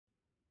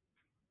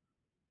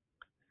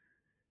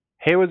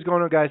Hey, what's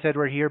going on, guys?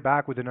 Edward here,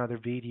 back with another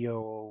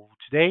video.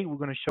 Today, we're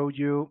going to show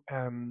you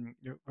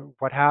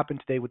what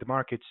happened today with the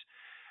markets.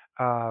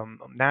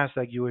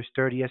 Nasdaq, US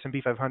 30,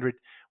 S&P 500.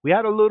 We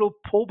had a little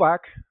pullback.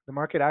 The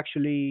market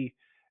actually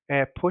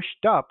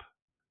pushed up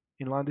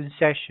in London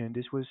session.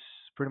 This was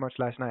pretty much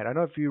last night. I don't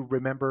know if you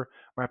remember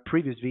my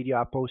previous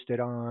video I posted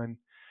on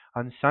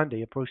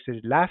Sunday. I posted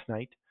it last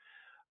night.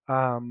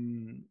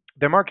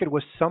 The market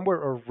was somewhere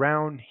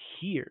around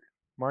here.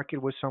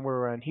 Market was somewhere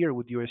around here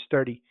with US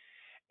 30,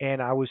 and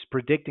I was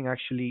predicting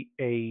actually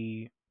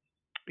a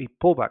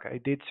pullback. I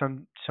did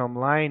some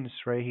lines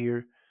right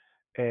here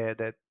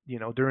that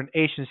during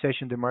Asian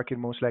session the market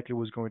most likely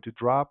was going to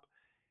drop,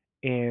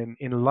 and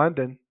in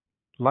London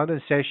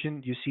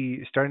session you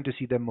see starting to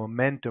see the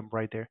momentum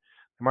right there.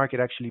 The market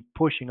actually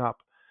pushing up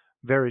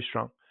very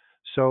strong.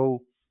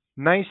 So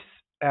nice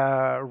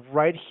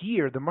right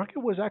here. The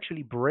market was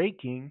actually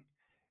breaking,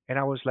 and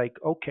I was like,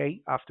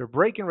 okay, after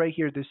breaking right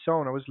here this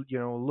zone, I was a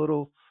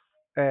little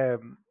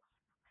um,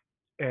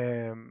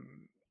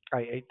 um,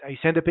 I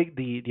sent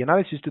the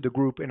analysis to the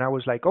group, and I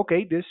was like,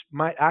 okay, this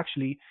might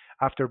actually,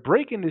 after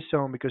breaking this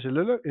zone, because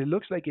it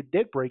looks like it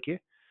did break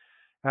it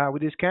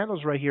with these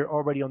candles right here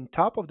already on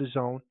top of the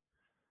zone.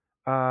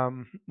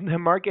 The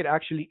market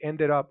actually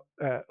ended up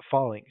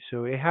falling,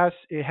 so it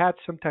had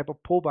some type of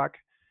pullback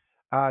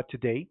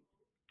today.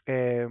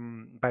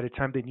 By the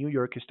time the New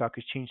York Stock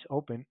Exchange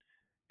opened,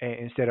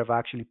 instead of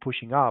actually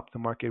pushing up, the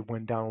market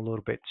went down a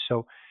little bit.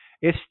 So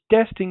it's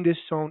testing this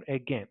zone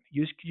again.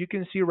 You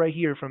can see right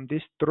here from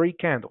these three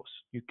candles.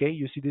 Okay,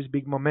 you see this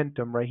big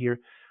momentum right here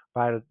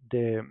by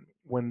the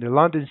when the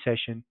London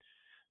session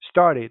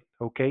started.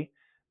 Okay,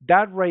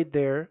 that right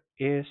there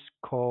is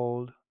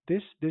called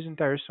this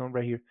entire zone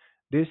right here.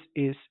 This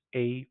is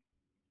a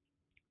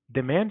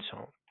demand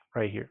zone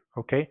right here.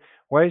 Okay,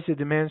 why is it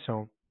demand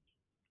zone?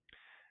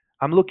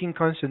 I'm looking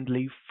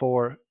constantly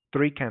for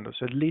three candles,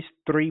 at least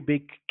three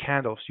big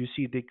candles. You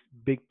see the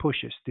big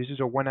pushes. This is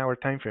a 1 hour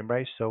time frame,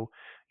 right? So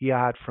you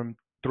had from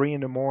 3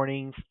 in the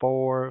morning,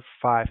 4,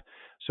 5.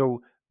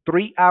 So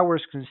 3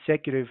 hours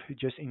consecutive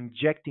just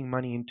injecting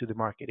money into the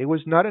market. It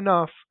was not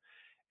enough.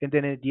 And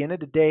then at the end of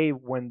the day,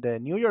 when the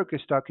New York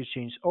Stock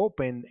Exchange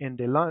opened and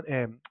the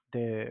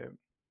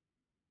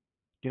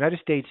United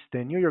States,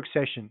 the New York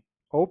session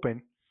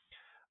opened,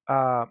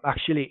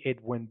 actually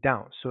it went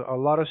down. So a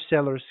lot of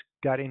sellers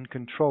got in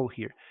control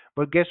here.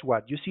 But guess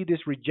what? You see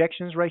these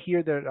rejections right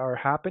here that are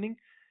happening?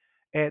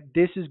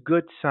 This is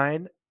good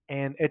sign,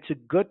 and it's a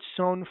good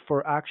zone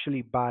for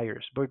actually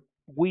buyers. But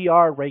we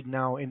are right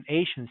now in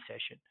Asian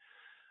session.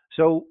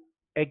 So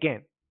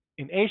again,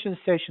 in Asian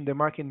session, the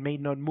market may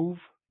not move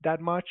that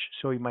much,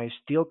 so it might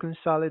still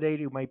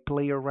consolidate. It might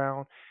play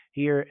around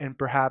here, and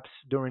perhaps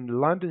during the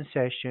London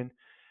session,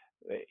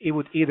 it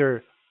would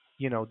either,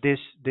 this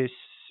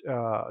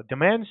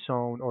demand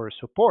zone or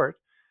support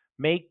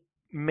may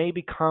may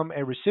become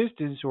a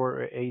resistance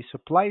or a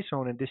supply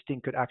zone, and this thing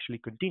could actually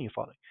continue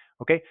falling.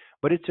 Okay,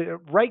 but it's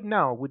right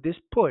now with this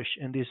push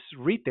and this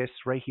retest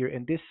right here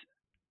and this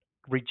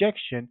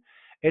rejection,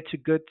 it's a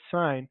good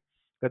sign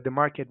that the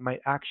market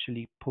might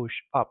actually push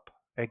up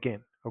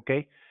again.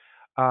 Okay,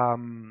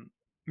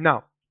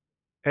 now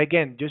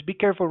again, just be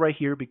careful right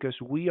here because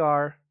we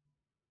are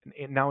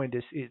now in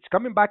this, it's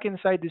coming back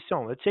inside this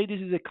zone. Let's say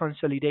this is a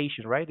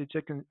consolidation, right? It's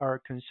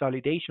our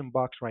consolidation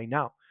box right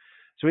now.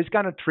 So it's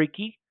kind of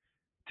tricky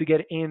to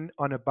get in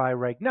on a buy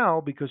right now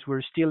because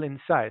we're still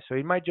inside. So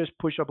it might just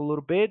push up a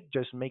little bit,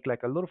 just make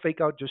like a little fake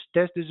out, just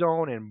test the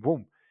zone and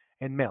boom,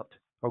 and melt.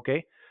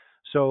 Okay.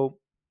 So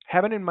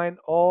having in mind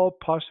all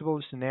possible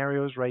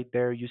scenarios right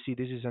there, you see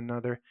this is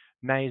another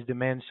nice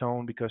demand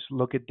zone because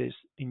look at this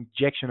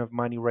injection of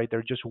money right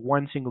there. Just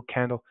one single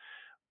candle,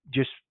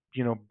 just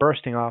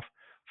bursting off,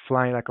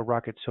 flying like a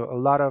rocket. So a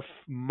lot of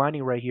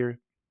money right here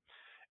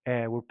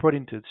were put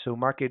into it. So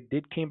market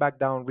did came back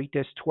down,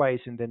 retest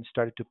twice, and then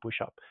started to push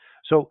up.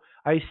 So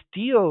I'm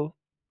still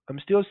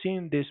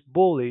seeing this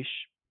bullish,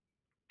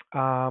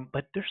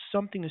 but there's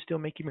something that's still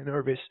making me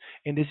nervous,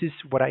 and this is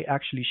what I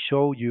actually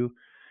showed you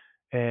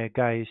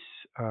guys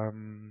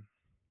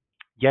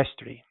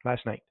yesterday,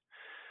 last night.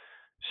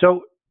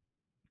 So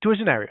two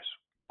scenarios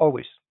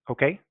always.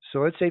 Okay, so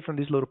let's say from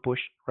this little push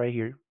right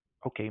here,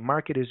 okay,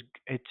 market is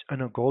it's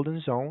in a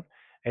golden zone.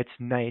 It's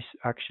nice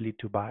actually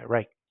to buy,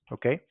 right?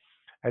 Okay,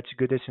 that's a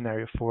good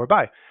scenario for a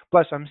buy.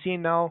 Plus I'm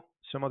seeing now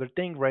some other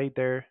thing right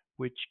there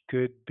which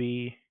could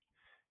be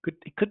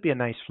a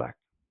nice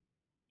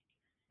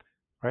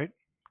right?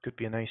 Could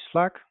be a nice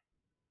flag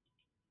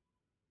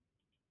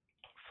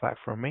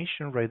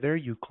formation right there.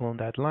 You clone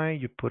that line,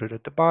 you put it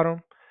at the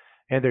bottom,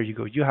 and there you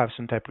go. You have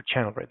some type of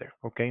channel right there,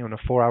 okay, on a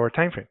 4 hour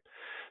time frame.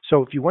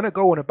 So if you want to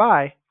go on a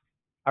buy,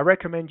 I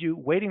recommend you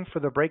waiting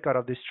for the breakout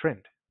of this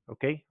trend,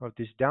 okay, of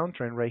this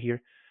downtrend right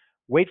here.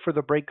 Wait for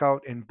the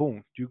breakout and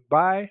boom, you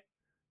buy,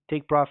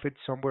 take profit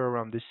somewhere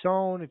around this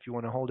zone. If you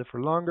want to hold it for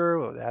longer,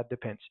 well, that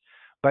depends.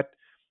 But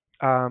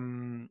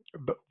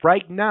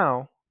right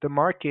now, the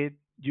market,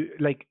 you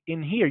like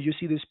in here, you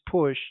see this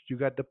push, you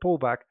got the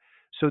pullback,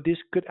 so this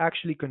could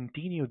actually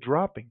continue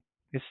dropping.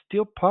 It's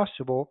still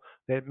possible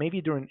that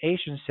maybe during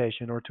Asian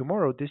session or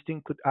tomorrow, this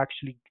thing could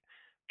actually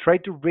try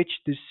to reach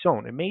this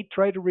zone. It may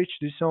try to reach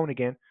this zone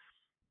again.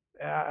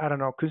 I don't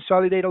know,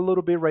 consolidate a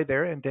little bit right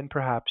there, and then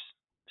perhaps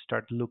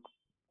start to look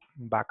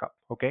back up.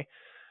 Okay,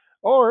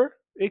 or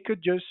it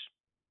could just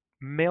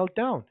melt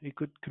down. It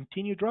could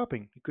continue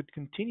dropping. It could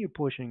continue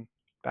pushing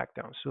back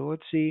down. So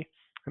let's see.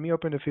 Let me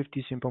open the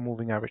 50 simple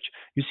moving average.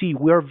 You see,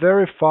 we are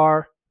very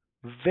far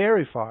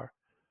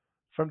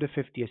from the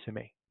 50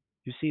 SMA.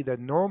 You see that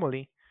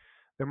normally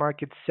the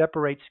market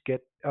separates,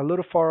 get a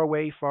little far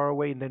away,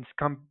 and then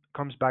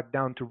comes back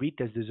down to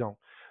retest the zone,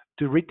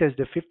 to retest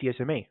the 50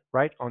 SMA,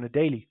 right, on a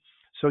daily.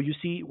 So you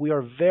see, we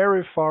are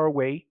very far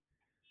away.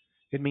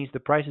 It means the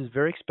price is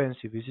very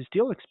expensive. It is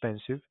still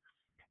expensive,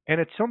 and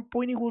at some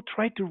point, it will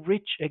try to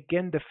reach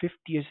again the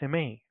 50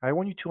 SMA. I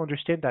want you to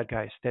understand that,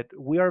 guys, that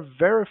we are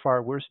very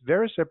far. We're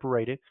very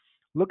separated.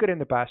 Look at it in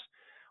the past.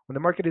 When the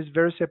market is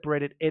very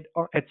separated,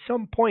 at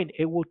some point,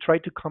 it will try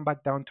to come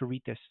back down to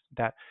retest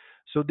that.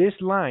 So this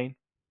line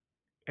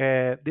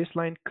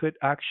could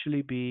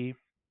actually be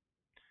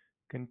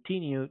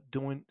continue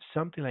doing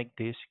something like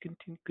this,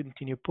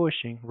 continue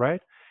pushing,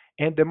 right?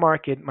 And the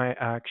market might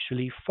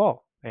actually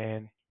fall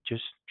and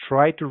just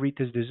try to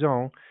retest the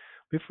zone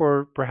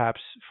before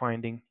perhaps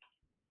finding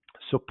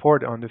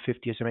support on the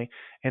 50 SMA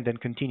and then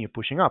continue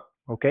pushing up.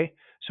 Okay,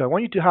 so I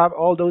want you to have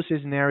all those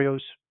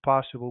scenarios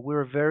possible.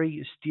 We're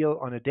very still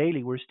on a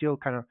daily, we're still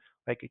kind of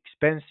like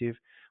expensive.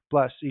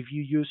 Plus, if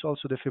you use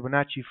also the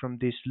Fibonacci from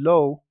this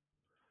low,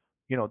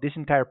 this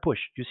entire push,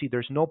 you see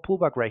there's no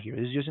pullback right here.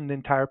 It's just an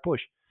entire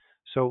push.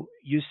 So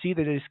you see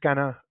that it's kind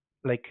of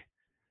like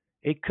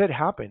it could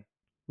happen.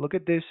 Look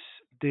at this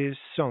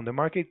zone. The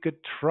market could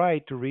try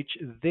to reach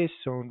this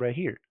zone right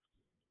here,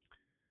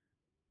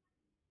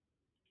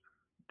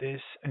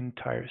 this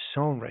entire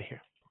zone right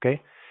here.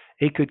 Okay,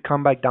 it could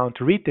come back down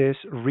to retest,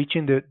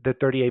 reaching the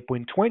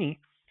 38.20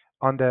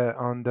 on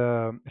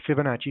the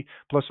Fibonacci,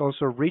 plus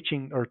also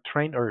reaching or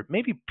trying or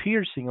maybe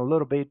piercing a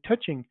little bit,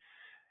 touching,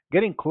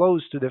 getting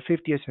close to the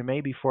 50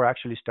 SMA before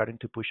actually starting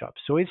to push up.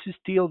 So it's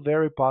still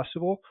very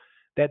possible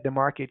that the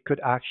market could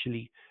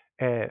actually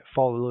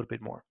fall a little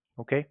bit more.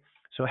 Okay,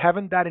 so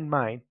having that in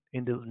mind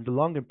in the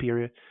longer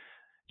period,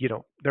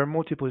 there are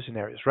multiple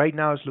scenarios. Right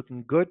now, it's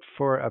looking good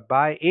for a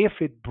buy if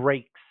it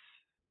breaks.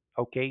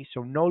 Okay,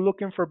 so no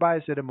looking for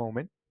buys at the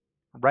moment.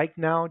 Right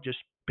now, just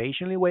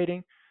patiently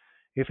waiting.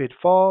 If it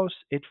falls,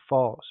 it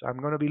falls. I'm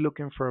going to be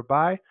looking for a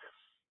buy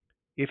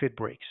if it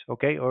breaks,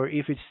 okay, or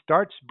if it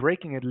starts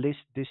breaking at least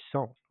this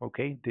zone,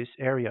 okay, this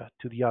area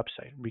to the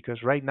upside,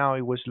 because right now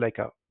it was like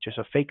a just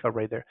a fake out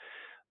right there.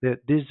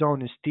 This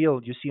zone is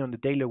still, you see on the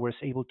daily, was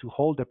able to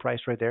hold the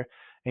price right there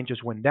and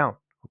just went down,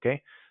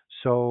 okay.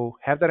 So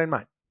have that in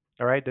mind.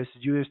 All right, this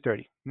is US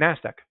 30.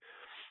 Nasdaq.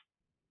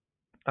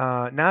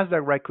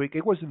 Nasdaq, right quick.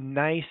 It was a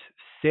nice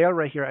sale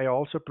right here. I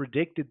also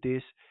predicted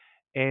this,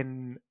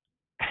 and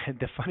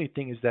the funny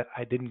thing is that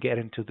I didn't get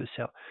into the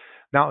sell.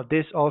 Now,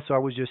 this also I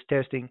was just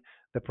testing.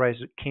 The price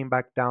came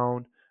back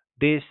down.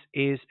 This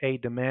is a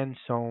demand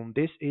zone.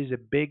 This is a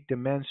big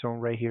demand zone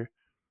right here.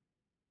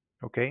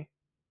 Okay,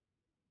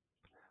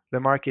 the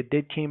market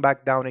did came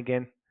back down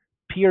again,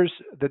 pierced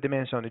the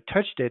demand zone. It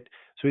touched it,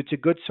 so it's a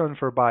good zone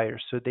for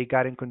buyers. So they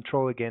got in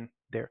control again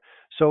there.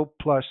 So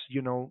plus,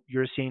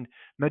 you're seeing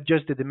not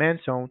just the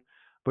demand zone,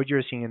 but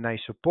you're seeing a nice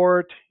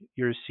support.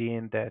 You're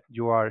seeing that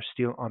you are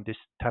still on this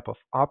type of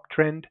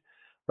uptrend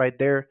right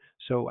there.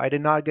 So I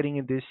did not getting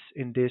in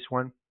this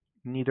one,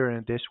 neither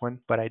in this one,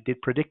 but I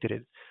did predicted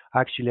it.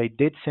 Actually, I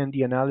did send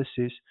the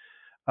analysis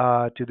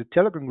to the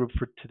Telegram group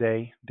for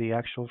today, the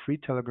actual free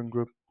Telegram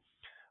group.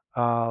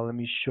 Let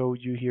me show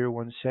you here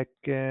 1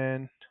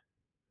 second.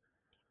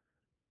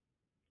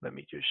 Let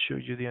me just show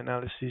you the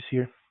analysis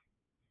here.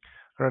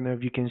 I don't know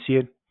if you can see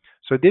it.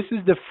 So this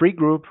is the free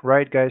group,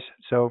 right, guys?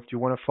 So if you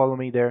want to follow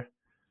me there,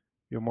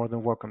 you're more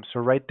than welcome. So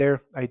right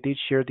there, I did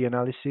share the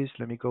analysis.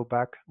 Let me go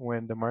back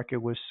when the market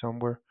was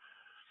somewhere.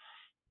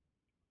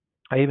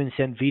 I even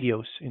sent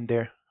videos in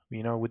there,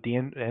 with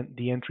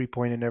the entry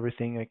point and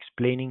everything,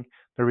 explaining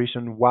the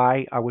reason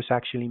why I was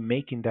actually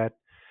making that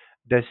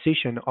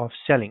decision of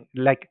selling.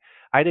 Like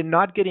I did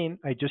not get in.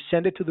 I just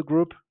sent it to the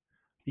group.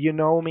 You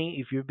know me,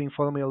 if you've been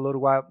following me a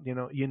little while,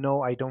 you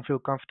know I don't feel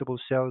comfortable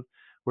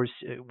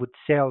with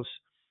sales,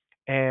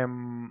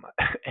 and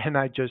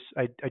I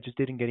just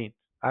didn't get in.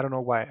 I don't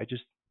know why. I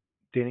just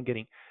didn't get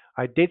in.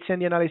 I did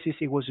send the analysis.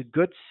 It was a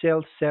good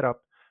sales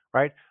setup,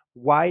 right?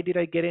 Why did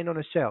I get in on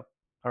a sell?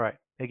 All right.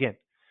 Again,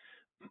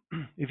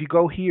 if you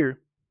go here,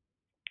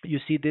 you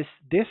see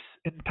this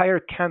entire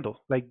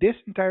candle, like this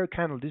entire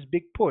candle, this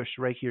big push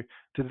right here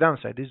to the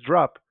downside, this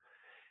drop.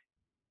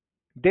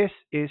 This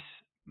is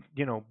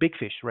big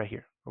fish right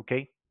here.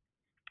 Okay,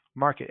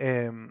 market,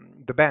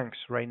 the banks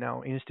right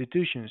now,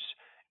 institutions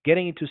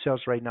getting into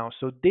sales right now.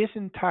 So this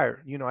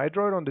entire, I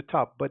draw it on the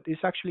top, but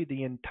it's actually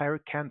the entire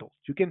candle.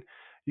 You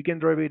can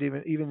draw it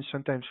even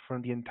sometimes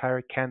from the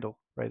entire candle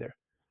right there.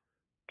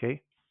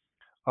 Okay,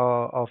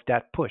 of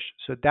that push.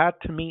 So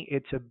that to me,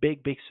 it's a big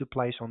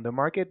supply zone. The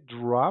market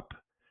drop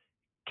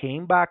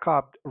came back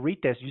up,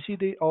 retest. You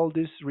see all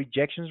these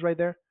rejections right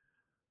there?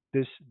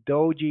 This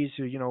dojis,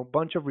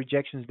 bunch of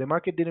rejections. The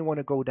market didn't want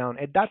to go down.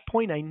 At that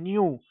point, I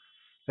knew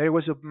that it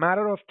was a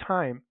matter of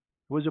time.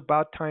 It was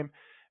about time.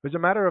 It was a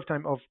matter of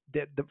time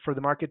for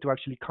the market to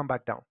actually come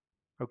back down.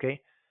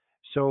 Okay,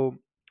 so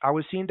I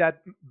was seeing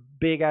that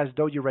big ass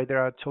doji right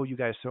there. I told you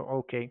guys. So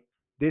okay,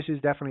 this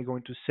is definitely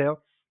going to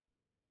sell.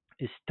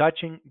 It's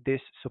touching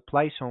this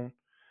supply zone.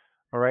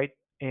 All right,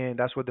 and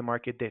that's what the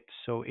market did.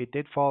 So it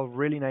did fall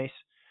really nice,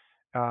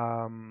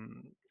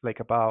 like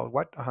about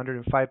what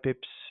 105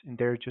 pips in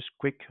there, just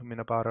quick. I mean,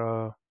 about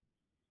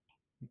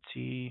let's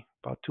see,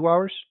 about 2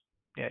 hours.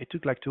 Yeah, it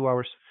took like 2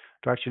 hours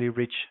to actually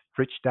reach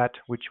that,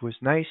 which was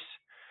nice.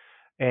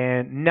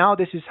 And now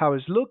this is how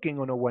it's looking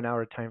on a 1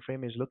 hour time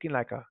frame. It's looking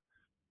like a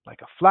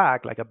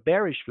flag, like a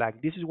bearish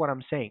flag. This is what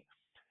I'm saying.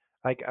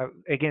 Like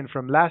again,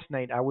 from last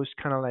night, I was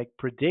kind of like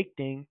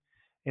predicting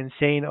and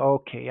saying,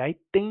 okay, I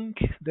think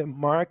the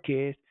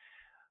market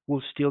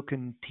will still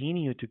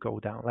continue to go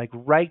down. Like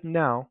right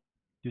now,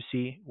 you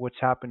see what's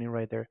happening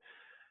right there.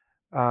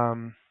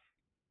 Um,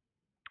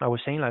 I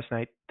was saying last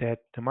night that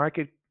the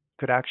market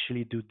could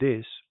actually do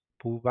this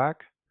pullback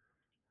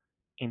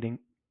and then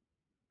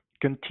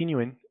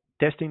continuing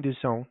testing this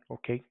zone,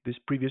 okay, this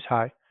previous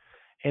high,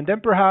 and then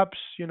perhaps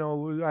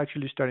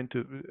actually starting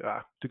to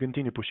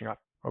continue pushing up,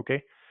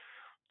 okay.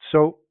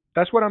 So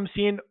that's what I'm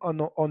seeing on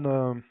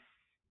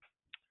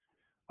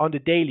the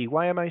daily.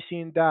 Why am I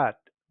seeing that?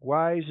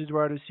 Why is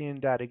Eduardo seeing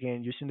that?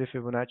 Again, using the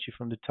Fibonacci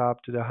from the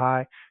top to the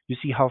high, you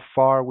see how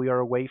far we are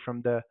away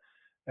from the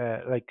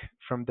like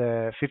from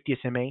the 50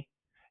 SMA,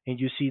 and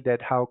you see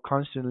that how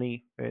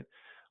constantly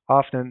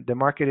often the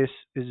market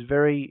is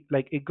very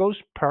like it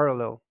goes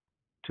parallel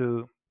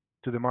to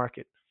the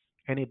market,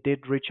 and it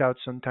did reach out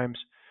sometimes,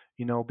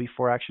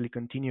 before actually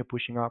continue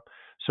pushing up.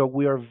 So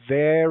we are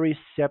very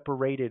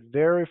separated,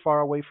 very far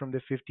away from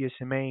the 50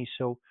 SMA.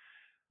 So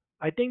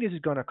I think this is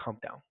going to come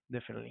down,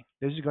 definitely.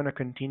 This is going to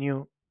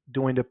continue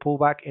doing the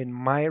pullback and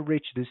might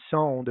reach the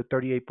zone, the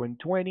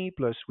 38.20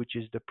 plus, which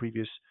is the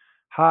previous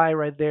high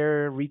right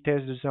there,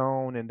 retest the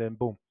zone, and then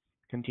boom,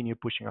 continue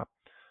pushing up.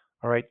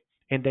 All right.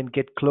 And then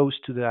get close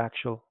to the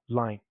actual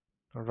line.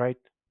 All right.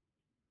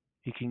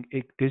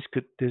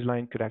 This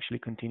line could actually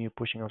continue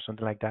pushing up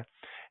something like that.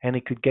 And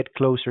it could get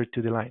closer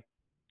to the line.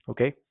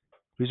 Okay.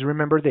 Please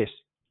remember this.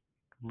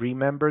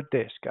 Remember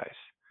this, guys.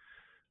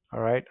 All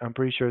right, I'm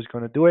pretty sure it's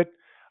going to do it.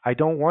 I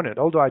don't want it.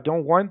 Although I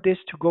don't want this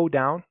to go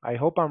down. I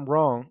hope I'm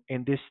wrong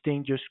and this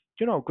thing just,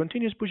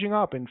 continues pushing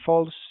up and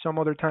falls some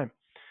other time.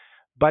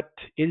 But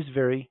it is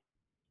very,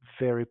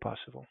 very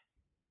possible.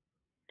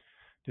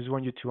 Just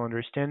want you to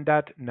understand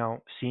that.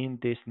 Now, seeing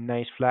this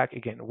nice flag,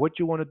 again, what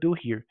you want to do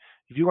here,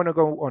 if you want to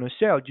go on a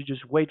sell, you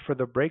just wait for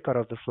the breakout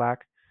of the flag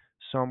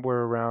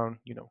somewhere around,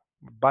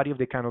 body of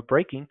the candle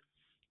breaking,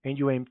 and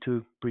you aim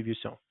to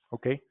previous zone.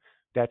 Okay,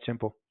 that's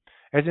simple.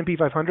 S&P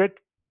 500,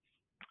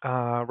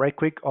 right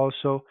quick,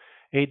 also,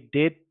 it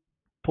did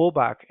pull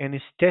back and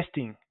it's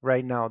testing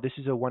right now. This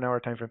is a 1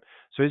 hour time frame.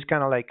 So it's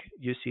kind of like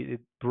you see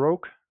it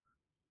broke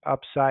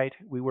upside.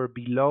 We were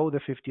below the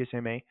 50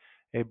 SMA.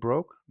 It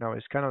broke. Now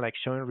it's kind of like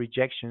showing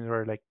rejections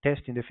or like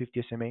testing the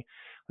 50 SMA.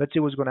 Let's see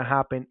what's going to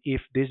happen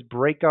if this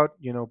breakout,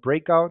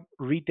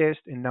 retest,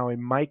 and now it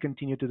might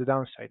continue to the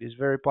downside. It's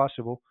very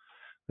possible.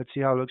 Let's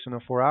see how it looks on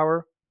a 4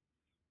 hour.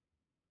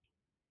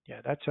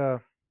 Yeah, that's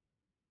a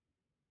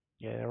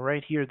yeah,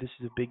 right here. This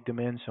is a big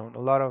demand zone. A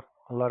lot of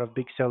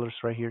big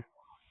sellers right here.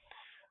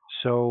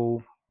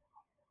 So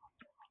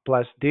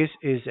plus this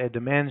is a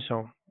demand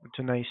zone. It's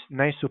a nice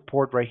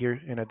support right here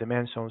in a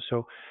demand zone.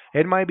 So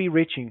it might be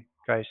reaching,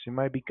 guys. It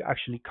might be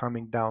actually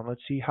coming down.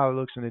 Let's see how it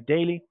looks on the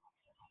daily.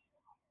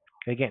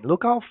 Again,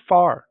 look how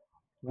far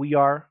we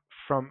are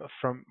from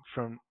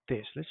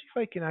this. Let's see if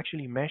I can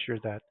actually measure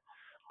that.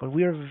 But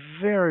we are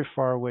very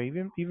far away.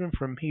 Even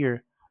from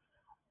here,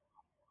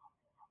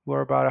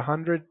 we're about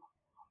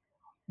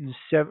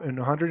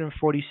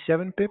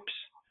 147 pips.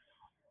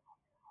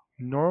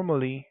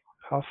 Normally,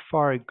 how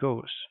far it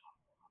goes.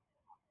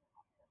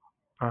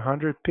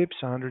 100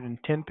 pips,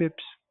 110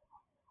 pips.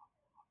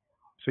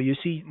 So you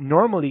see,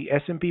 normally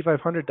S&P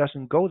 500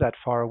 doesn't go that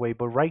far away,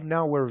 but right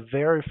now we're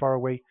very far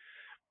away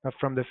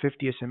from the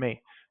 50 SMA.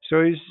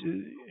 So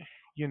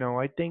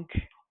I think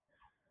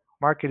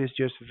market is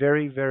just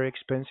very, very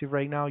expensive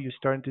right now. You're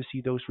starting to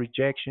see those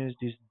rejections,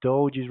 these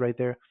dojis right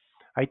there.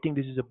 I think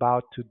this is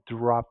about to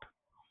drop.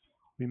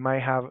 We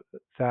might have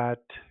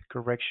that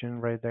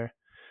correction right there.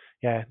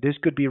 Yeah, this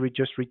could be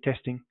just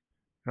retesting.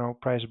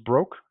 Price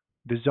broke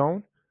the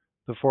zone,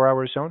 the 4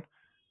 hour zone,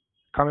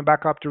 coming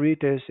back up to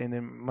retest, and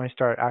then might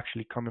start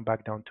actually coming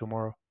back down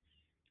tomorrow.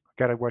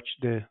 Gotta watch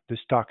the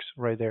stocks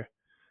right there.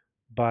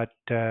 But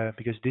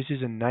because this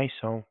is a nice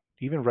zone,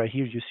 even right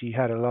here, you see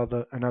had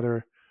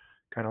another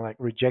kind of like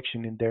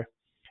rejection in there,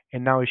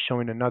 and now it's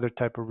showing another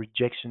type of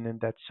rejection in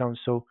that zone.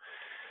 So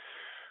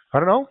I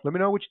don't know. Let me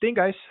know what you think,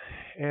 guys.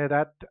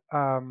 That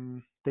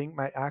thing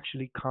might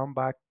actually come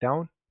back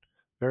down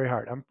very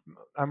hard.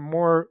 I'm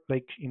more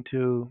like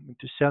into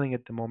selling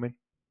at the moment.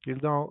 You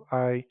know,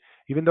 I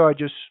even though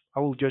I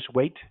will just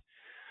wait,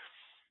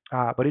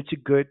 but it's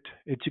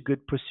a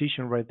good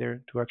position right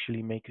there to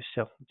actually make a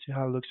sell. Let's see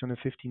how it looks on the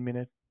 15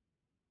 minute.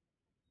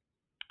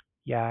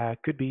 Yeah, it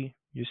could be.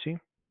 You see,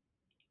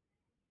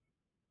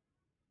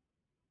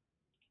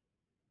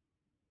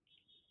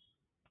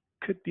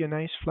 could be a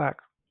nice flag,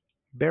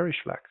 bearish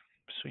flag.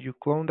 So you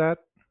clone that,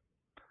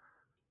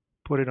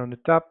 put it on the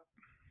top,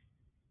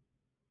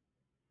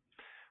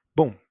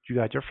 boom, you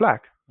got your flag.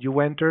 You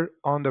enter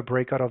on the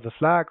breakout of the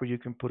flag, or you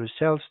can put a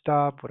sell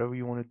stop, whatever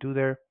you want to do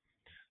there.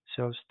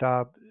 Sell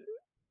stop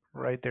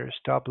right there,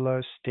 stop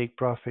loss, take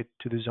profit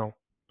to the zone.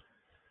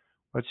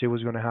 Let's see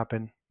what's going to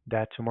happen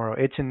that tomorrow.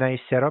 It's a nice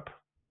setup,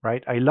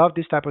 right? I love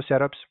this type of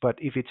setups, but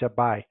if it's a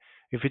buy,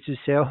 if it's a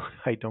sell,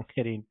 I don't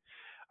get in.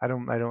 I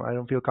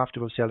don't feel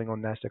comfortable selling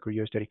on Nasdaq or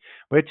US 30.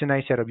 But it's a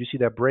nice setup. You see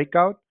that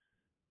breakout,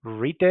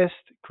 retest,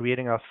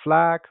 creating a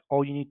flag.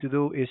 All you need to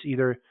do is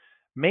either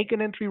make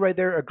an entry right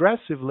there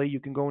aggressively.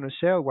 You can go on a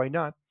sell, why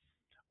not?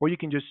 Or you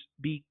can just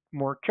be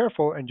more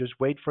careful and just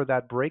wait for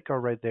that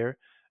breakout right there.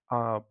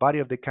 Body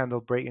of the candle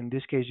break. In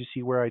this case, you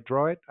see where I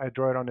draw it. I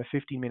draw it on a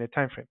 15-minute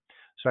time frame.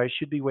 So I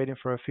should be waiting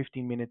for a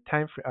 15-minute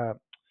a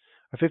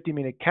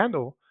 15-minute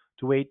candle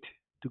to wait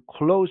to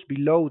close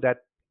below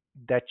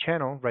that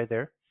channel right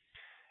there,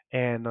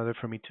 and in order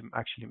for me to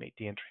actually make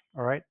the entry.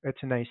 All right, that's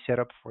a nice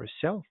setup for a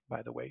sell,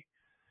 by the way.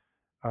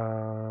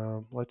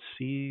 Let's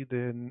see.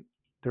 Then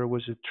there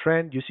was a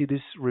trend. You see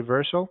this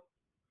reversal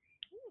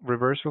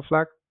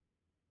flag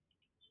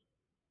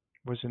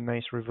was a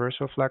nice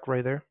reversal flag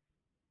right there.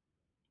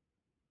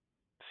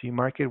 See,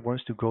 market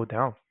wants to go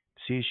down.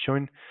 See,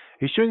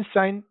 it's showing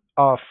sign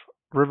of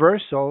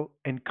reversal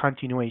and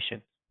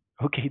continuation.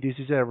 Okay, this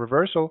is a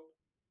reversal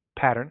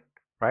pattern,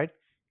 right?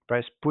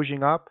 Price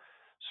pushing up,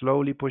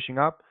 slowly pushing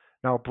up.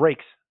 Now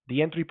breaks.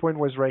 The entry point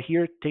was right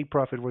here. Take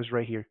profit was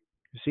right here.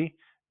 You see,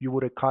 you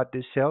would have caught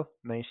this sell,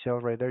 nice sell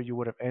right there. You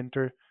would have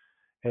entered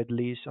at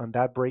least on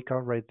that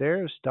breakout right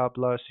there. Stop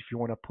loss if you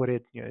want to put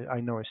it. You know,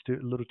 I know it's too,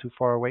 a little too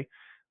far away.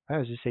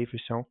 That is the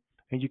safest zone,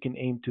 and you can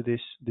aim to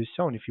this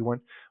zone if you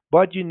want.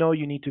 But you know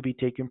you need to be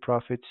taking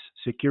profits,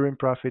 securing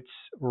profits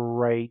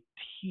right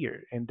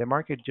here, and the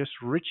market just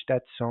reached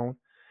that zone.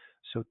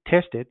 So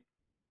test it,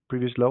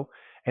 previous low,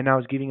 and now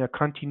it's giving a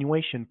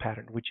continuation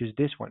pattern, which is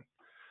this one.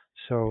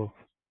 So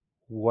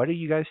what do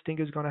you guys think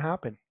is going to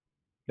happen?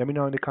 Let me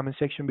know in the comment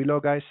section below,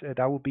 guys.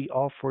 That will be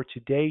all for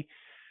today.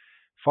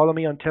 Follow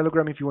me on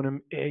Telegram if you want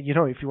to,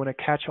 if you want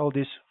to catch all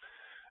these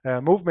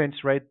movements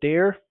right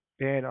there.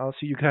 And I'll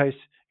see you guys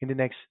in the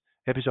next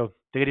episode.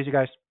 Take it easy,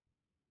 guys.